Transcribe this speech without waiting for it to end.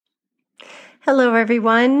Hello,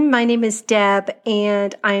 everyone. My name is Deb,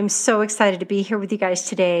 and I am so excited to be here with you guys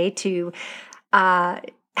today to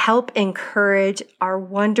help encourage our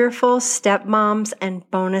wonderful stepmoms and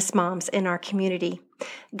bonus moms in our community.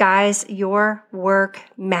 Guys, your work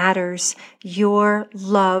matters. Your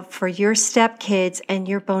love for your stepkids and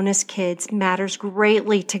your bonus kids matters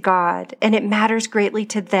greatly to God, and it matters greatly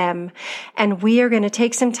to them. And we are going to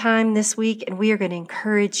take some time this week, and we are going to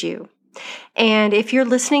encourage you. And if you're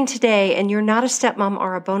listening today and you're not a stepmom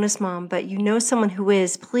or a bonus mom, but you know someone who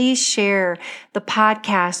is, please share the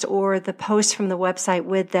podcast or the post from the website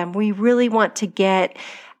with them. We really want to get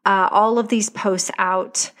all of these posts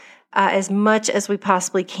out as much as we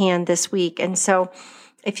possibly can this week. And so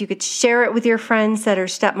if you could share it with your friends that are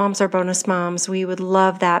stepmoms or bonus moms, we would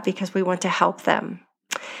love that because we want to help them.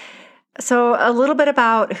 So a little bit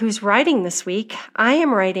about who's writing this week. I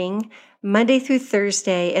am writing Monday through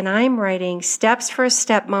Thursday, and I'm writing Steps for a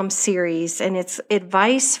Stepmom series, and it's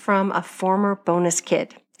advice from a former bonus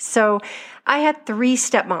kid. So I had 3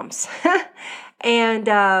 stepmoms,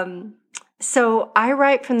 and so I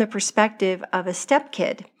write from the perspective of a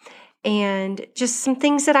stepkid, and just some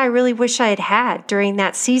things that I really wish I had had during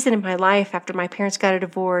that season in my life after my parents got a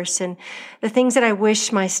divorce, and the things that I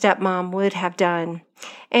wish my stepmom would have done.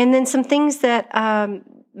 And then some things that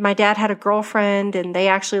my dad had a girlfriend, and they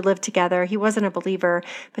actually lived together. He wasn't a believer,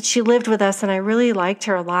 but she lived with us, and I really liked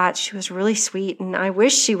her a lot. She was really sweet, and I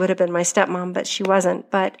wish she would have been my stepmom, but she wasn't.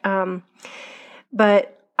 But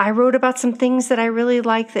I wrote about some things that I really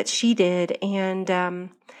liked that she did, and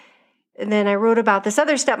then I wrote about this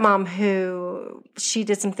other stepmom who she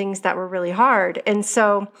did some things that were really hard. And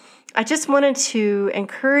so I just wanted to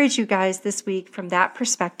encourage you guys this week from that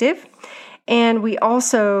perspective. And we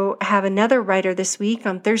also have another writer this week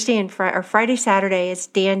on Thursday and Friday, Saturday. It's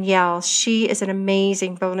Danielle. She is an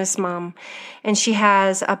amazing bonus mom, and she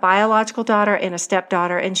has a biological daughter and a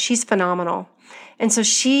stepdaughter, and she's phenomenal. And so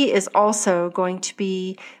she is also going to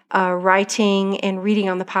be writing and reading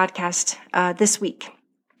on the podcast this week.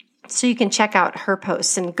 So you can check out her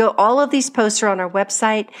posts, and all of these posts are on our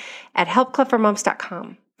website at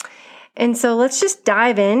helpclubformoms.com. And so let's just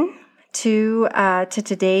dive in to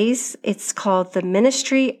today's. It's called The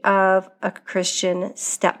Ministry of a Christian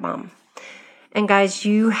Stepmom. And guys,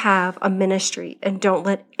 you have a ministry, and don't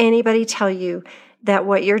let anybody tell you that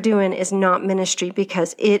what you're doing is not ministry,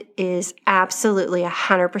 because it is absolutely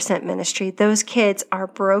 100% ministry. Those kids are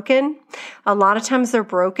broken. A lot of times they're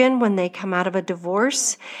broken when they come out of a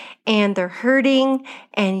divorce, and they're hurting,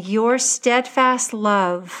 and your steadfast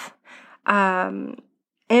love,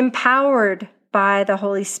 empowered by the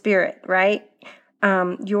Holy Spirit, right?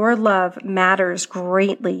 Your love matters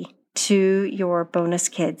greatly to your bonus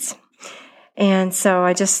kids. And so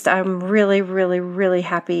I'm really, really, really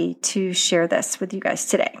happy to share this with you guys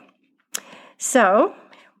today. So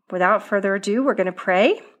without further ado, we're going to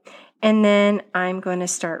pray, and then I'm going to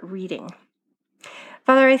start reading.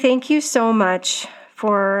 Father, I thank you so much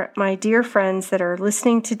for my dear friends that are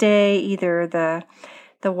listening today, either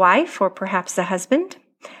the wife or perhaps the husband,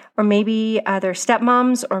 or maybe they're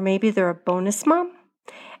stepmoms, or maybe they're a bonus mom.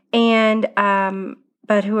 And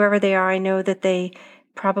but whoever they are, I know that they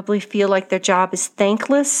probably feel like their job is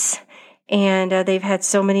thankless, and they've had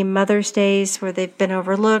so many Mother's Days where they've been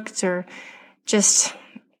overlooked, or just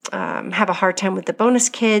have a hard time with the bonus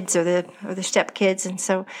kids or the stepkids. And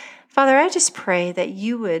so, Father, I just pray that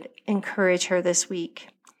you would encourage her this week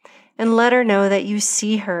and let her know that you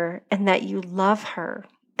see her and that you love her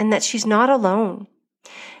and that she's not alone.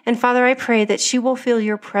 And Father, I pray that she will feel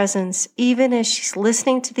your presence even as she's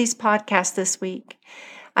listening to these podcasts this week.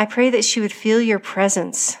 I pray that she would feel your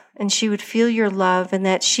presence, and she would feel your love, and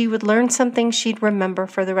that she would learn something she'd remember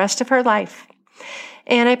for the rest of her life.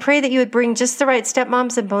 And I pray that you would bring just the right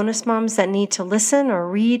stepmoms and bonus moms that need to listen or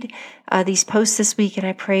read these posts this week. And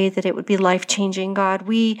I pray that it would be life-changing, God.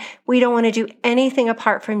 We don't want to do anything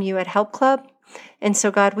apart from you at Help Club. And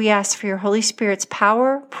so, God, we ask for your Holy Spirit's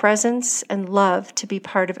power, presence, and love to be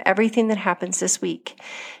part of everything that happens this week.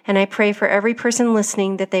 And I pray for every person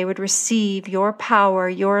listening that they would receive your power,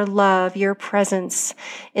 your love, your presence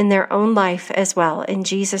in their own life as well. In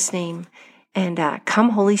Jesus' name. And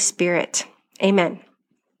come, Holy Spirit. Amen.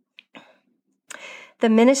 The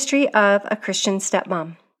Ministry of a Christian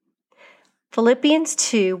Stepmom. Philippians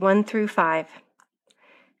 2, 1-5.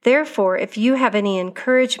 Therefore, if you have any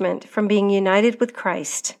encouragement from being united with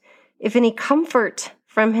Christ, if any comfort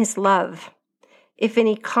from his love, if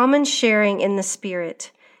any common sharing in the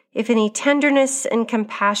Spirit, if any tenderness and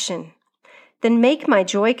compassion, then make my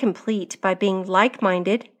joy complete by being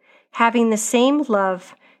like-minded, having the same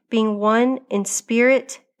love, being one in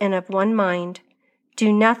spirit and of one mind.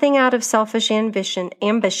 Do nothing out of selfish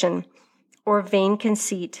ambition, or vain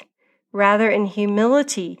conceit. Rather, in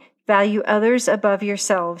humility, value others above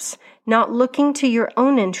yourselves, not looking to your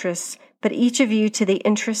own interests, but each of you to the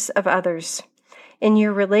interests of others. In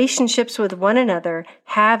your relationships with one another,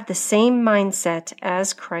 have the same mindset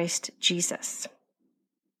as Christ Jesus.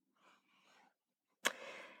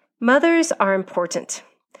 Mothers are important.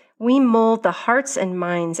 We mold the hearts and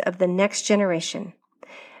minds of the next generation.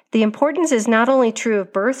 The importance is not only true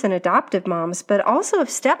of birth and adoptive moms, but also of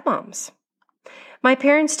stepmoms. My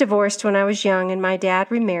parents divorced when I was young and my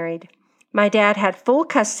dad remarried. My dad had full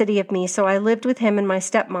custody of me, so I lived with him and my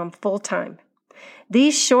stepmom full time.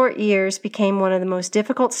 These short years became one of the most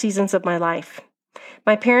difficult seasons of my life.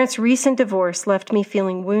 My parents' recent divorce left me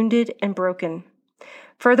feeling wounded and broken.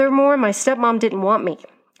 Furthermore, my stepmom didn't want me,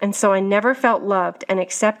 and so I never felt loved and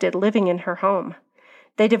accepted living in her home.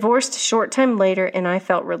 They divorced a short time later, and I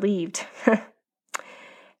felt relieved.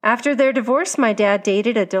 After their divorce, my dad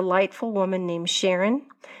dated a delightful woman named Sharon.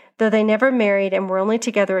 Though they never married and were only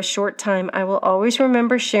together a short time, I will always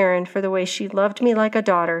remember Sharon for the way she loved me like a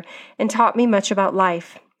daughter and taught me much about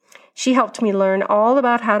life. She helped me learn all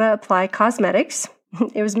about how to apply cosmetics.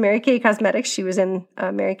 It was Mary Kay Cosmetics. She was in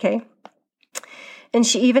Mary Kay. And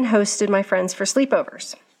she even hosted my friends for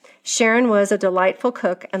sleepovers. Sharon was a delightful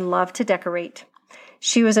cook and loved to decorate.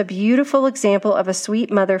 She was a beautiful example of a sweet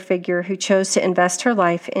mother figure who chose to invest her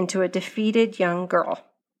life into a defeated young girl.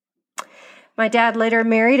 My dad later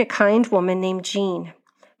married a kind woman named Jean.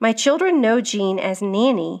 My children know Jean as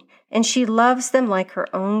Nanny, and she loves them like her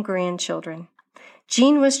own grandchildren.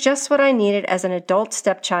 Jean was just what I needed as an adult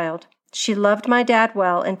stepchild. She loved my dad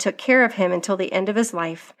well and took care of him until the end of his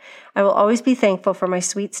life. I will always be thankful for my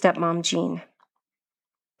sweet stepmom, Jean.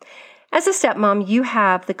 As a stepmom, you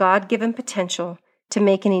have the God-given potential to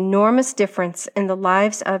make an enormous difference in the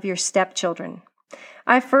lives of your stepchildren.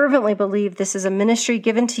 I fervently believe this is a ministry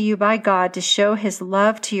given to you by God to show His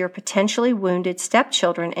love to your potentially wounded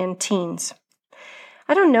stepchildren and teens.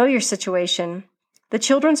 I don't know your situation. The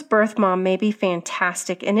children's birth mom may be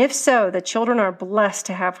fantastic, and if so, the children are blessed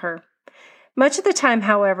to have her. Much of the time,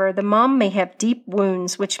 however, the mom may have deep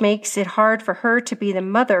wounds, which makes it hard for her to be the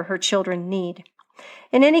mother her children need.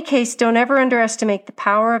 In any case, don't ever underestimate the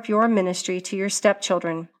power of your ministry to your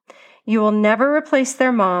stepchildren. You will never replace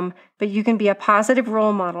their mom, but you can be a positive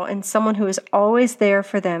role model and someone who is always there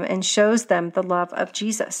for them and shows them the love of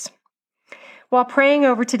Jesus. While praying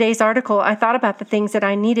over today's article, I thought about the things that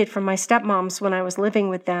I needed from my stepmoms when I was living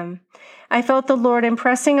with them. I felt the Lord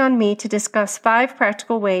impressing on me to discuss 5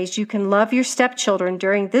 practical ways you can love your stepchildren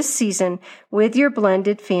during this season with your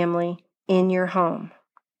blended family in your home.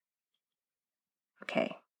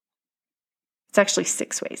 Okay. It's actually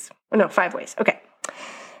 5 ways. Okay.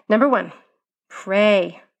 Number 1,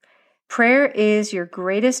 pray. Prayer is your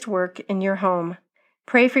greatest work in your home.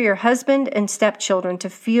 Pray for your husband and stepchildren to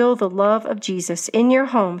feel the love of Jesus in your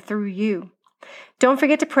home through you. Don't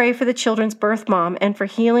forget to pray for the children's birth mom and for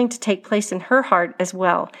healing to take place in her heart as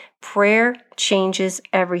well. Prayer changes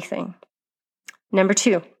everything. Number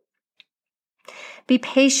 2, be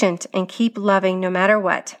patient and keep loving no matter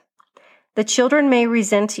what. The children may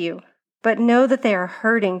resent you, but know that they are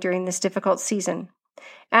hurting during this difficult season.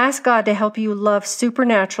 Ask God to help you love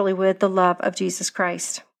supernaturally with the love of Jesus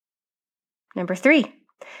Christ. Number 3,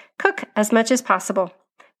 cook as much as possible.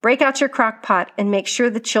 Break out your crock pot and make sure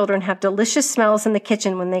the children have delicious smells in the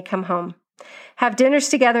kitchen when they come home. Have dinners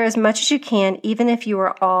together as much as you can, even if you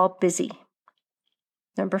are all busy.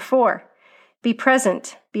 Number 4, be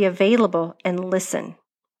present, be available, and listen.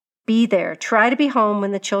 Be there. Try to be home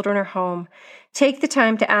when the children are home. Take the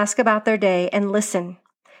time to ask about their day and listen.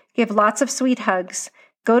 Give lots of sweet hugs.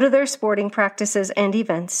 Go to their sporting practices and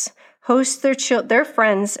events. Host their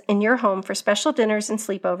friends in your home for special dinners and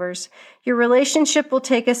sleepovers. Your relationship will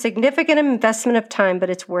take a significant investment of time,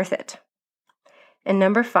 but it's worth it. And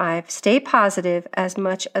number 5, stay positive as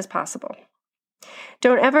much as possible.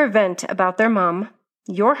 Don't ever vent about their mom,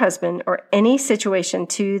 your husband, or any situation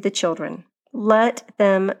to the children. Let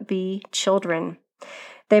them be children.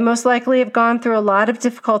 They most likely have gone through a lot of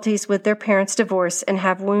difficulties with their parents' divorce and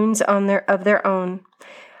have wounds of their own.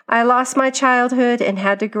 I lost my childhood and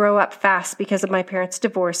had to grow up fast because of my parents'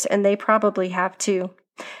 divorce, and they probably have too.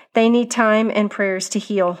 They need time and prayers to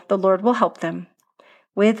heal. The Lord will help them.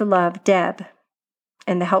 With love, Deb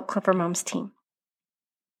and the Help Clever Moms team.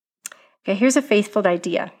 Okay, here's a faithful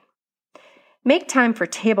idea. Make time for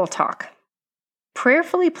table talk.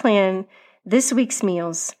 Prayerfully plan this week's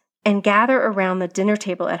meals and gather around the dinner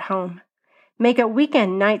table at home. Make a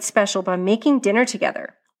weekend night special by making dinner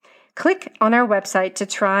together. Click on our website to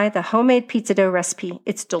try the homemade pizza dough recipe.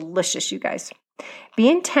 It's delicious, you guys. Be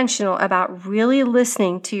intentional about really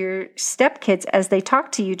listening to your stepkids as they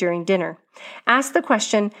talk to you during dinner. Ask the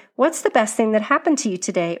question, what's the best thing that happened to you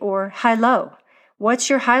today? Or hi-lo. What's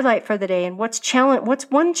your highlight for the day? And what's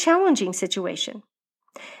one challenging situation?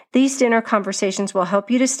 These dinner conversations will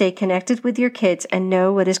help you to stay connected with your kids and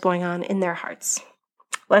know what is going on in their hearts.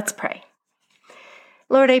 Let's pray.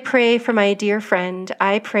 Lord, I pray for my dear friend.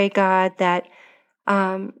 I pray, God, that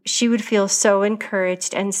she would feel so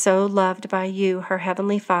encouraged and so loved by you, her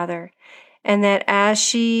Heavenly Father, and that as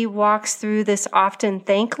she walks through this often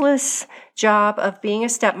thankless job of being a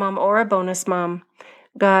stepmom or a bonus mom,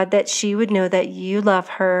 God, that she would know that you love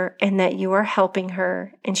her and that you are helping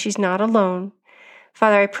her and she's not alone.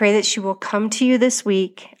 Father, I pray that she will come to you this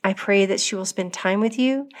week. I pray that she will spend time with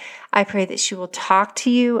you. I pray that she will talk to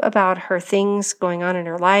you about her things going on in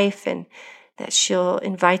her life and that she'll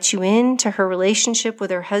invite you into her relationship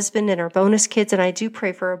with her husband and her bonus kids. And I do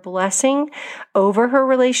pray for a blessing over her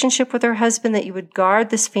relationship with her husband, that you would guard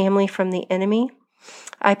this family from the enemy.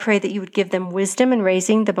 I pray that you would give them wisdom in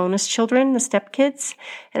raising the bonus children, the stepkids.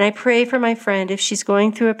 And I pray for my friend, if she's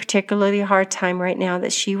going through a particularly hard time right now,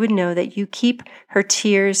 that she would know that you keep her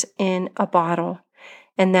tears in a bottle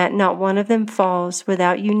and that not one of them falls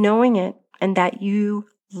without you knowing it and that you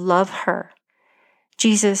love her.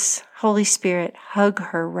 Jesus, Holy Spirit, hug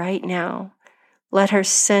her right now. Let her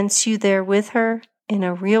sense you there with her in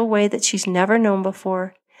a real way that she's never known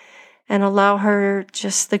before. And allow her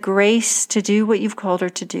just the grace to do what you've called her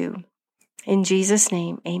to do. In Jesus'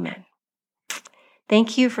 name, amen.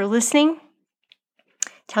 Thank you for listening.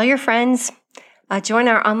 Tell your friends. Join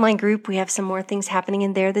our online group. We have some more things happening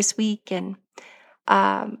in there this week. And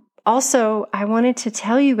also, I wanted to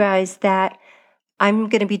tell you guys that I'm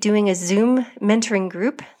going to be doing a Zoom mentoring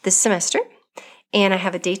group this semester. And I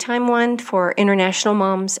have a daytime one for international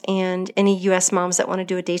moms and any U.S. moms that want to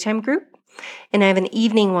do a daytime group. And I have an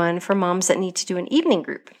evening one for moms that need to do an evening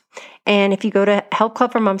group. And if you go to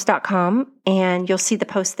helpclubformoms.com, and you'll see the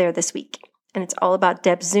post there this week. And it's all about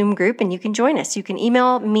Deb's Zoom group, and you can join us. You can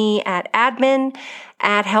email me at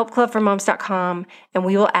admin@helpclubformoms.com, and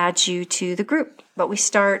we will add you to the group. But we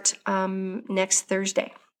start next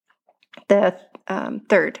Thursday, the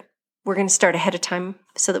 3rd. We're going to start ahead of time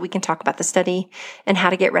so that we can talk about the study and how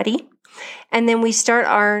to get ready. And then we start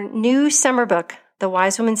our new summer book, The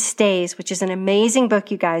Wise Woman Stays, which is an amazing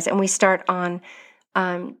book, you guys. And we start on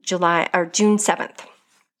June 7th.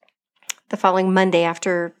 The following Monday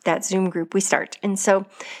after that Zoom group, we start. And so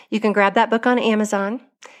you can grab that book on Amazon.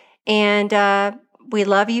 And we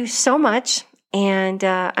love you so much. And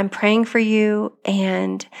I'm praying for you.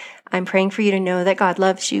 And I'm praying for you to know that God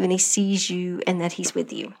loves you and He sees you and that He's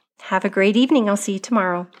with you. Have a great evening. I'll see you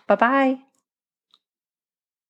tomorrow. Bye-bye.